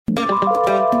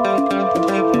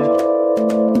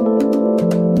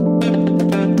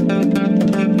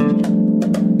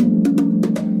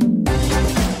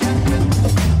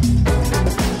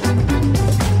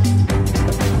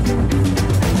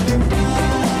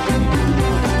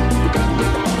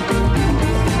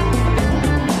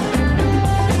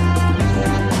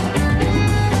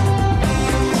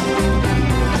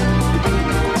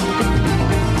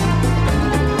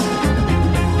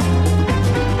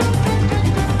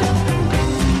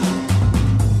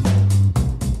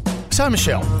So,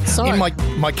 Michelle, in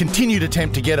my continued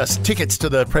attempt to get us tickets to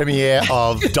the premiere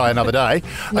of Die Another Day,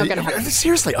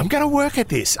 seriously, I'm going to work at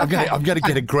this. I'm going to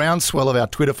get a groundswell of our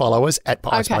Twitter followers at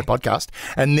Pie Spy Podcast,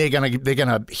 and they're going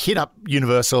to hit up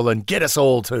Universal and get us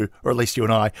all to, or at least you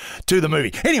and I, to the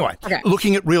movie. Anyway,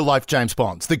 looking at real life James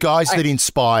Bonds, the guys that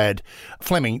inspired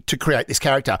Fleming to create this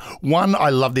character. One,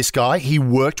 I love this guy. He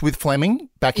worked with Fleming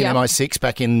back in MI6,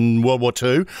 back in World War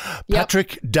II.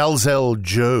 Patrick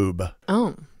Dalzell-Job.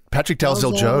 Oh. Patrick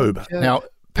Dalzell-Job. Now,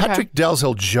 Patrick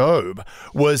Dalzell-Job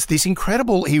was this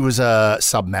incredible, he was a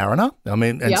submariner. I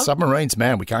mean, and submarines,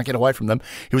 man, we can't get away from them.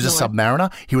 He was a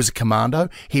submariner. He was a commando.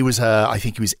 He was, I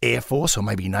think he was Air Force or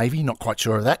maybe Navy, not quite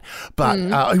sure of that. But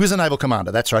he was a naval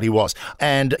commander. That's right, he was.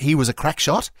 And he was a crack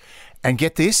shot. And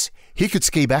get this, he could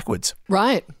ski backwards.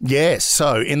 Right. Yes.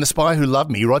 So in The Spy Who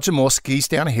Loved Me, Roger Moore skis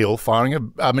down a hill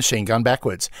firing a machine gun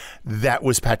backwards. That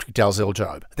was Patrick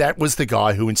Dalzell-Job. That was the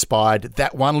guy who inspired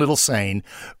that one little scene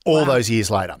all those years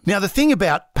later. Now, the thing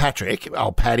about Patrick,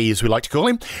 Paddy as we like to call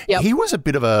him, he was a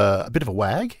bit of a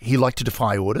wag. He liked to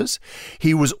defy orders.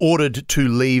 He was ordered to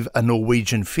leave a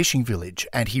Norwegian fishing village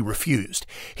and he refused.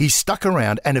 He stuck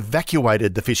around and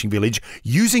evacuated the fishing village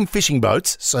using fishing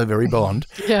boats, so very Bond,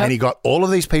 and he got all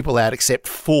of these people out except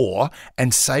 4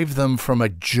 and saved them from a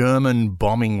German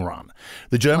bombing run.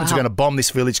 The Germans were going to bomb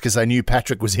this village because they knew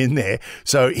Patrick was in there,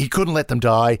 so he couldn't let them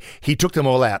die. He took them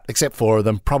all out except 4 of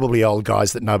them, probably old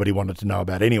guys that nobody wanted to know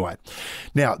about anyway.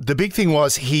 Now, the big thing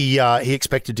was he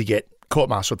expected to get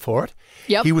court-martialed for it.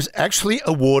 Yep. He was actually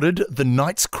awarded the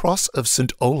Knight's Cross of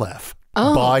St. Olaf.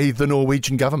 By the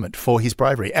Norwegian government for his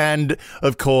bravery. And,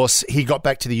 of course, he got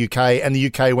back to the UK and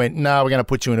the UK went, no, we're going to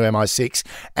put you into MI6,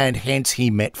 and hence he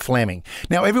met Fleming.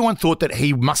 Now, everyone thought that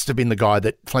he must have been the guy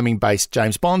that Fleming based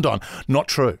James Bond on. Not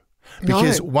true.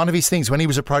 Because one of his things, when he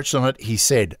was approached on it, he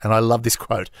said, and I love this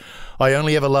quote, "I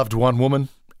only ever loved one woman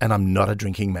and I'm not a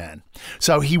drinking man."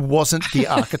 So he wasn't the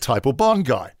archetypal Bond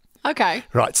guy. Okay.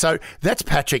 Right, so that's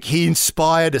Patrick. He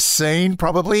inspired a scene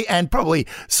probably and probably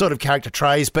sort of character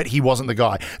traits, but he wasn't the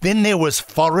guy. Then there was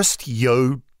Forrest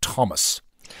Yo Thomas.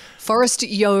 Forrest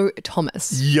Yo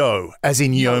Thomas. Yo, as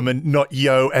in yeoman, not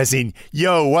yo as in,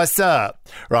 yo, what's up?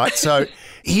 Right, so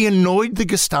he annoyed the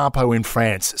Gestapo in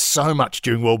France so much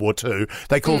during World War II,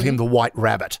 they called him the White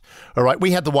Rabbit. All right,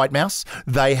 we had the White Mouse,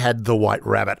 they had the White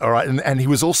Rabbit. All right, and he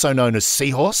was also known as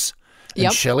Seahorse.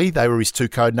 And Shelley, they were his 2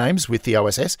 code names with the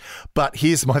OSS. But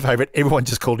here's my favourite. Everyone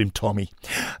just called him Tommy.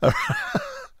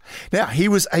 Now, he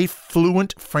was a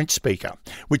fluent French speaker,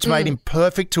 which made him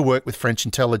perfect to work with French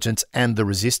intelligence and the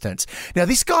resistance. Now,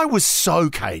 this guy was so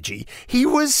cagey. He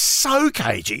was so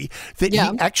cagey that he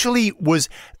actually was,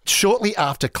 shortly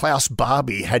after Klaus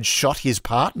Barbie had shot his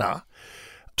partner,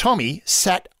 Tommy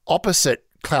sat opposite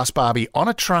Klaus Barbie on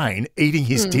a train eating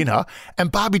his dinner,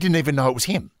 and Barbie didn't even know it was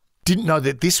him. Didn't know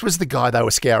that this was the guy they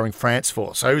were scouring France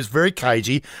for. So he was very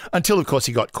cagey until, of course,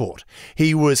 he got caught.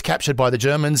 He was captured by the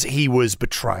Germans. He was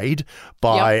betrayed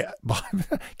by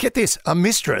get this, a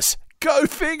mistress. Go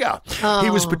figure. He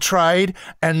was betrayed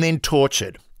and then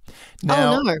tortured.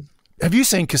 Now, have you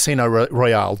seen Casino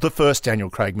Royale, the first Daniel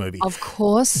Craig movie? Of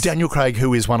course. Daniel Craig,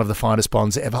 who is one of the finest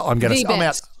Bonds ever. I'm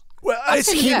out. Well,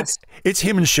 it's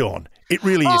him and Sean. It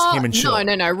really is him and Sean.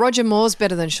 No. Roger Moore's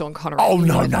better than Sean Connery. Oh,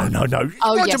 no.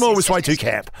 Roger Moore was way too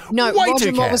camp. No,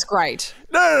 Roger Moore was great.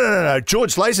 No.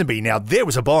 George Lazenby, now, there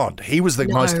was a Bond. He was the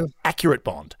most accurate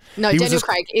Bond. No, Daniel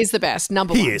Craig is the best,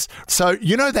 number 1. He is. So,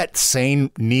 you know that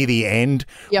scene near the end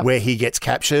where he gets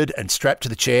captured and strapped to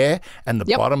the chair and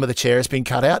the bottom of the chair has been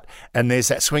cut out and there's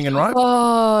that swinging rope?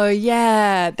 Oh,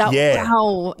 yeah.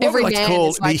 Wow. Every man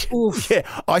is like, oof. Yeah,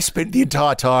 I spent the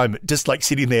entire time just like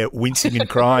sitting there wincing and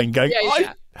crying, going,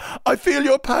 I feel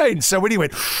your pain. So when he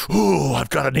went, oh, I've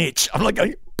got an itch, I'm like,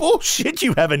 bullshit,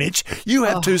 you have an itch. You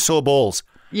have 2 sore balls.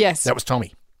 Yes. That was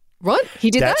Tommy. What? He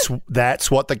did that?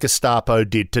 That's what the Gestapo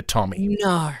did to Tommy.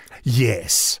 No.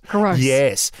 Yes. Gross.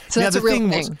 Yes. So now, that's a real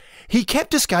thing. He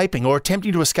kept escaping or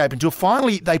attempting to escape until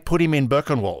finally they put him in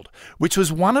Birkenwald, which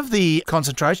was one of the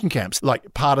concentration camps,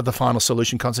 like part of the Final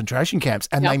Solution concentration camps,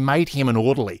 and they made him an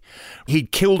orderly.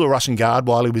 He'd killed a Russian guard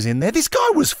while he was in there. This guy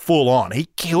was full on. He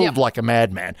killed like a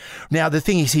madman. Now, the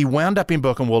thing is, he wound up in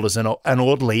Birkenwald as an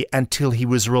orderly until he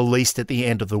was released at the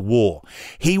end of the war.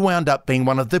 He wound up being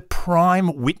one of the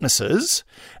prime witnesses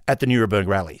at the Nuremberg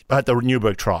rally, at the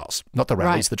Nuremberg trials. Not the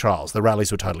rallies, the trials. The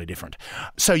rallies were totally different.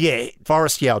 So, yeah,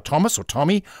 Forrest Yao Thomas, or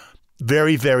Tommy,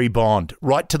 very, very Bond,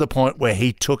 right to the point where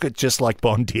he took it just like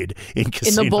Bond did in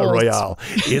Casino Royale.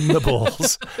 In the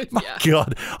balls. My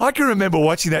God. I can remember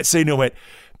watching that scene and went,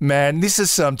 man, this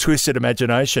is some twisted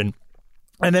imagination.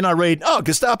 And then I read,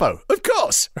 Gestapo, of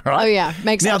course. Right? Oh, yeah.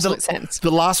 Makes absolute sense.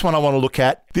 The last one I want to look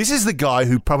at, this is the guy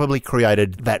who probably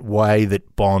created that way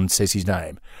that Bond says his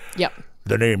name. Yep.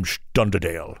 The name's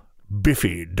Dunderdale.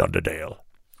 Biffy Dunderdale.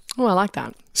 Oh, I like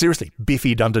that. Seriously,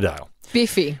 Biffy Dunderdale.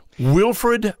 Biffy.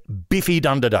 Wilfred Biffy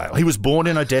Dunderdale. He was born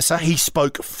in Odessa. He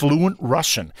spoke fluent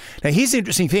Russian. Now, here's the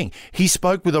interesting thing. He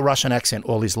spoke with a Russian accent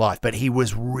all his life, but he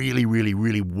was really, really,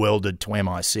 really welded to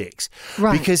MI6.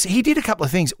 Right. Because he did a couple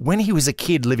of things. When he was a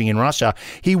kid living in Russia,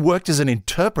 he worked as an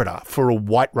interpreter for a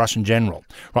white Russian general.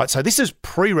 Right. So this is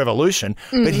pre-revolution,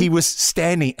 but he was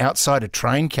standing outside a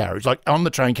train carriage, like on the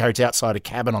train carriage, outside a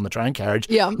cabin on the train carriage,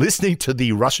 listening to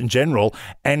the Russian general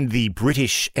and the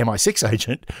British MI6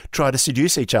 agent try to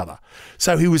seduce each other.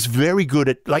 So he was very good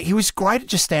at, like, he was great at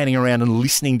just standing around and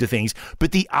listening to things.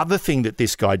 But the other thing that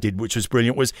this guy did, which was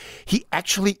brilliant, was he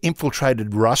actually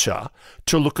infiltrated Russia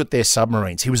to look at their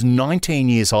submarines. He was 19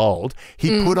 years old.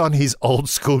 He put on his old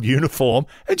school uniform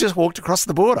and just walked across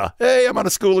the border. Hey, I'm on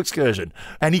a school excursion.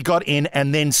 And he got in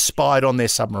and then spied on their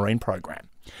submarine program.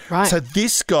 Right. So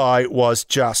this guy was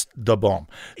just the bomb.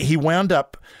 He wound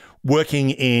up working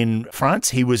in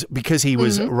France. Because he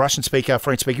was a Russian speaker,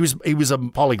 French speaker. He was a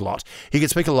polyglot. He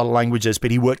could speak a lot of languages, but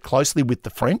he worked closely with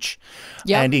the French.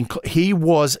 Yep. And he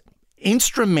was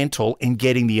instrumental in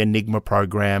getting the Enigma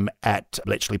program at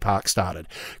Bletchley Park started,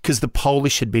 because the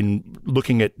Polish had been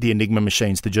looking at the Enigma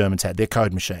machines the Germans had, their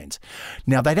code machines.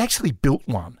 Now, they'd actually built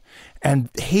one,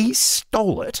 and he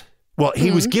stole it. Well,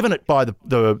 he was given it by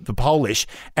the Polish,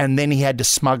 and then he had to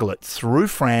smuggle it through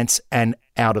France and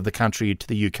out of the country to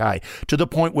the UK, to the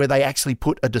point where they actually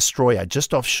put a destroyer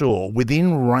just offshore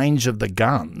within range of the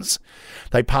guns.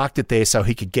 They parked it there so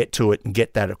he could get to it and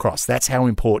get that across. That's how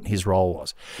important his role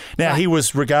was. Now, he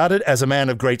was regarded as a man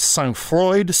of great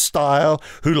sang-froid style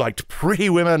who liked pretty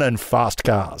women and fast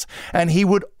cars. And he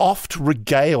would oft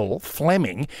regale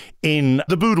Fleming in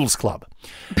the Boodles Club.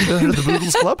 The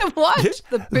Boodles Club? What? Yeah.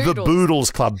 The Boodles. The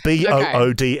Boodles Club.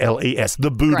 Boodles.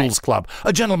 The Boodles Club.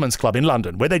 A gentleman's club in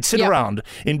London where they'd sit around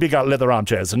in big leather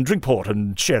armchairs and drink port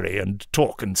and sherry and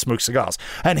talk and smoke cigars.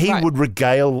 And he would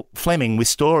regale Fleming with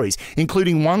stories,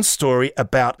 including one story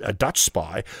about a Dutch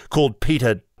spy called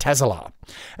Peter Tasselaar.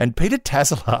 And Peter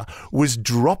Tasselaar was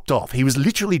dropped off. He was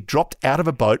literally dropped out of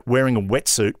a boat wearing a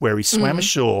wetsuit where he swam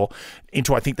ashore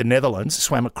into, I think, the Netherlands,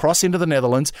 swam across into the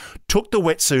Netherlands, took the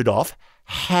wetsuit off,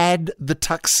 had the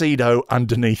tuxedo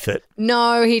underneath it.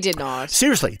 No, he did not.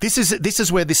 Seriously, this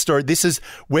is where this story, this is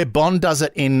where Bond does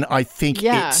it in, I think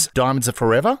it's Diamonds Are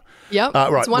Forever. Yep,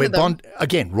 right. It's one where of them. Bond,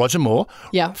 again, Roger Moore.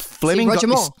 Yeah, Fleming Roger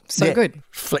Moore, good.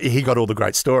 He got all the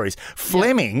great stories.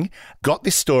 Fleming got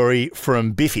this story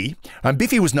from Biffy, and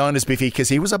Biffy was known as Biffy because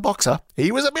he was a boxer. He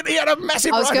had a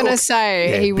massive. I was going to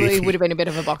say he would have been a bit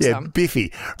of a boxer. Yeah,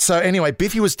 Biffy. So anyway,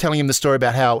 Biffy was telling him the story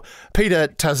about how Peter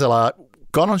Tasselaar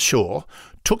got on shore,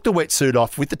 took the wetsuit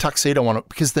off with the tuxedo on it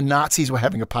because the Nazis were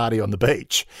having a party on the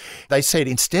beach. They said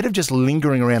instead of just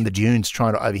lingering around the dunes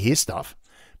trying to overhear stuff,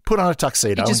 put on a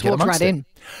tuxedo and get amongst it.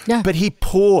 Yeah. But he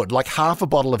poured like half a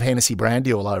bottle of Hennessy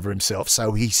brandy all over himself,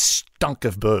 so he stunk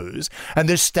of booze, and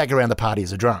then staggered around the party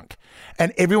as a drunk.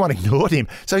 And everyone ignored him.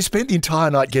 So he spent the entire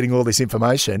night getting all this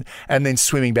information and then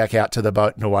swimming back out to the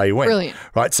boat, and away he went. Brilliant.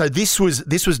 Right. So this was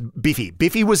Biffy.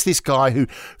 Biffy was this guy who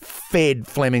fed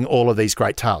Fleming all of these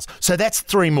great tales. So that's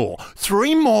three more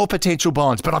potential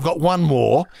Bonds. But I've got one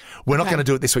more. We're not going to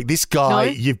do it this week. This guy,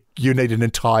 you need an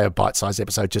entire bite-sized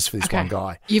episode just for this one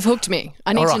guy. You've hooked me.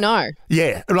 I need to know.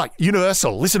 Yeah. Like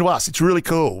Universal, listen to us. It's really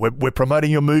cool. We're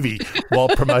promoting your movie while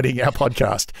promoting our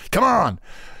podcast. Come on.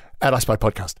 At iSpy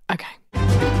Podcast. Okay.